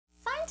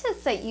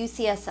Scientists at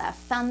UCSF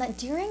found that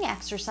during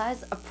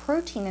exercise, a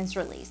protein is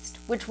released,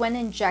 which when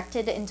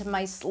injected into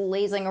mice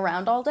lazing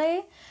around all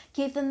day,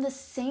 gave them the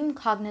same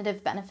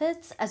cognitive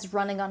benefits as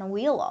running on a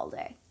wheel all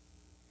day.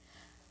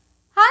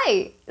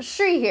 Hi,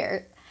 Shree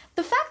here.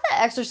 The fact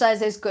that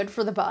exercise is good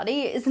for the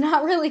body is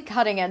not really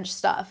cutting-edge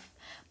stuff,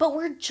 but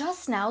we're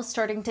just now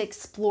starting to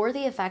explore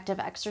the effect of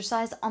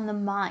exercise on the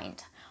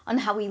mind, on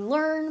how we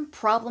learn,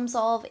 problem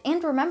solve,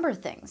 and remember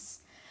things.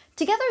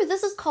 Together,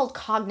 this is called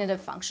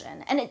cognitive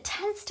function, and it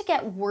tends to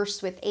get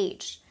worse with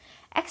age.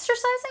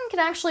 Exercising can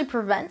actually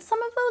prevent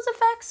some of those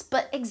effects,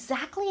 but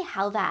exactly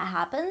how that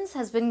happens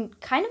has been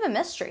kind of a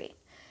mystery.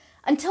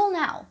 Until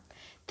now.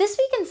 This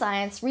week in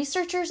science,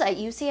 researchers at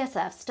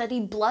UCSF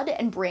studied blood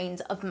and brains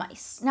of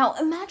mice. Now,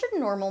 imagine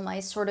normal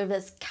mice sort of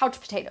as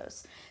couch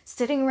potatoes,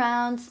 sitting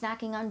around,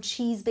 snacking on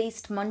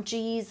cheese-based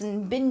munchies,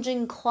 and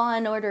binging Claw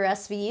and Order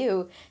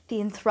SVU,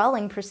 the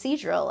enthralling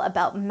procedural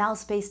about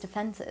mouse-based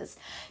offenses.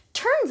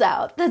 Turns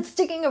out that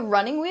sticking a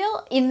running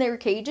wheel in their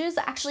cages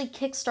actually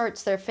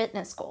kickstarts their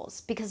fitness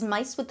goals, because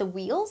mice with the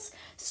wheels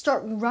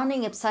start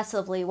running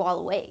obsessively while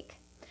awake.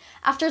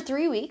 After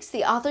 3 weeks,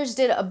 the authors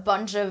did a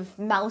bunch of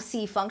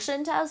mousy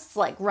function tests,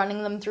 like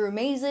running them through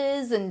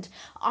mazes and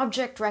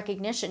object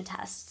recognition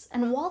tests.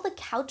 And while the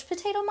couch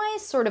potato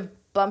mice sort of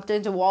bumped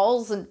into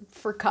walls and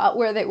forgot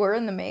where they were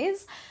in the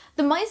maze,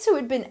 the mice who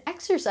had been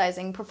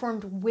exercising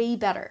performed way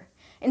better.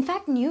 In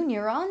fact, new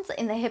neurons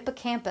in the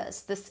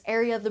hippocampus, this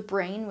area of the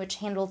brain which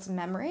handles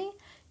memory,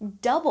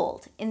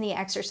 doubled in the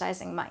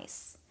exercising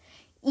mice.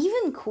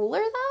 Even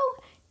cooler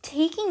though,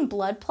 taking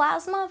blood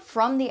plasma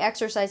from the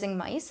exercising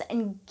mice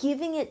and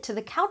giving it to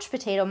the couch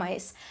potato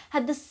mice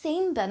had the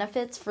same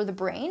benefits for the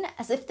brain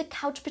as if the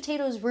couch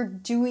potatoes were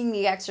doing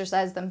the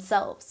exercise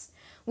themselves.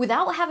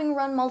 Without having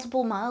run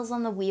multiple miles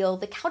on the wheel,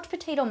 the couch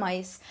potato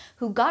mice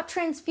who got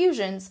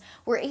transfusions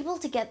were able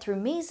to get through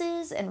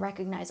mazes and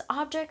recognize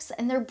objects,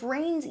 and their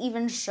brains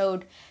even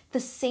showed the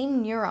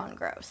same neuron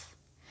growth.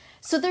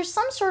 So there's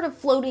some sort of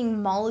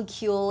floating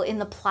molecule in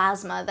the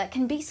plasma that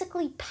can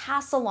basically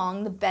pass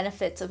along the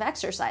benefits of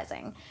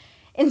exercising.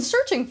 In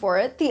searching for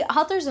it, the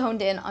authors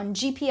honed in on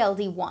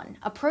GPLD1,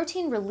 a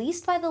protein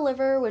released by the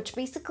liver which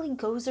basically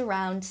goes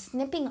around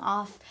snipping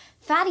off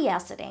fatty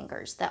acid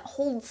anchors that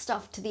hold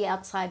stuff to the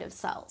outside of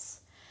cells.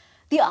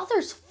 The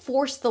authors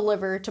forced the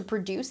liver to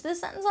produce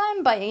this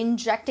enzyme by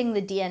injecting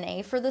the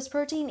DNA for this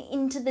protein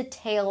into the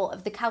tail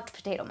of the couch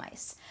potato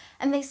mice,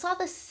 and they saw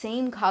the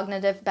same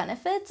cognitive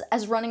benefits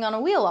as running on a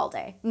wheel all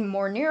day.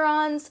 More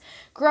neurons,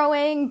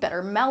 growing,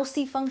 better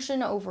mousy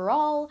function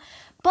overall.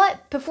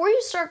 But before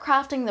you start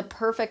crafting the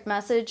perfect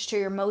message to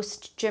your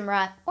most gym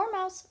rat or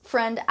mouse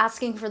friend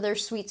asking for their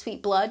sweet,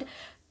 sweet blood,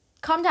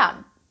 calm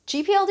down.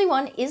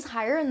 GPLD1 is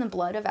higher in the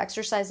blood of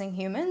exercising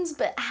humans,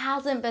 but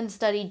hasn't been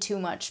studied too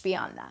much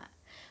beyond that.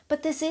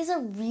 But this is a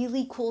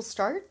really cool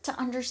start to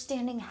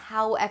understanding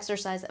how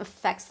exercise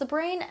affects the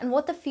brain and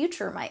what the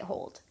future might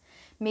hold.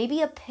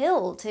 Maybe a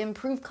pill to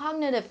improve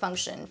cognitive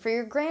function for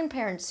your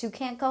grandparents who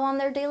can't go on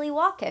their daily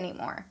walk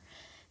anymore.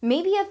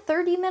 Maybe a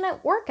 30-minute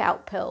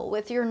workout pill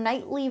with your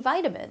nightly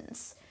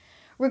vitamins.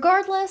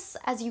 Regardless,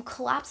 as you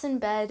collapse in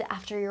bed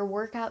after your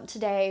workout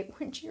today,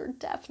 which you're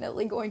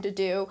definitely going to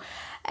do,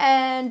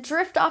 and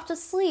drift off to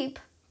sleep,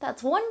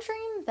 that's one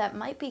dream that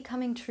might be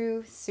coming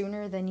true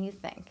sooner than you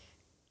think.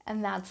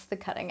 And that's the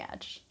cutting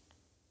edge.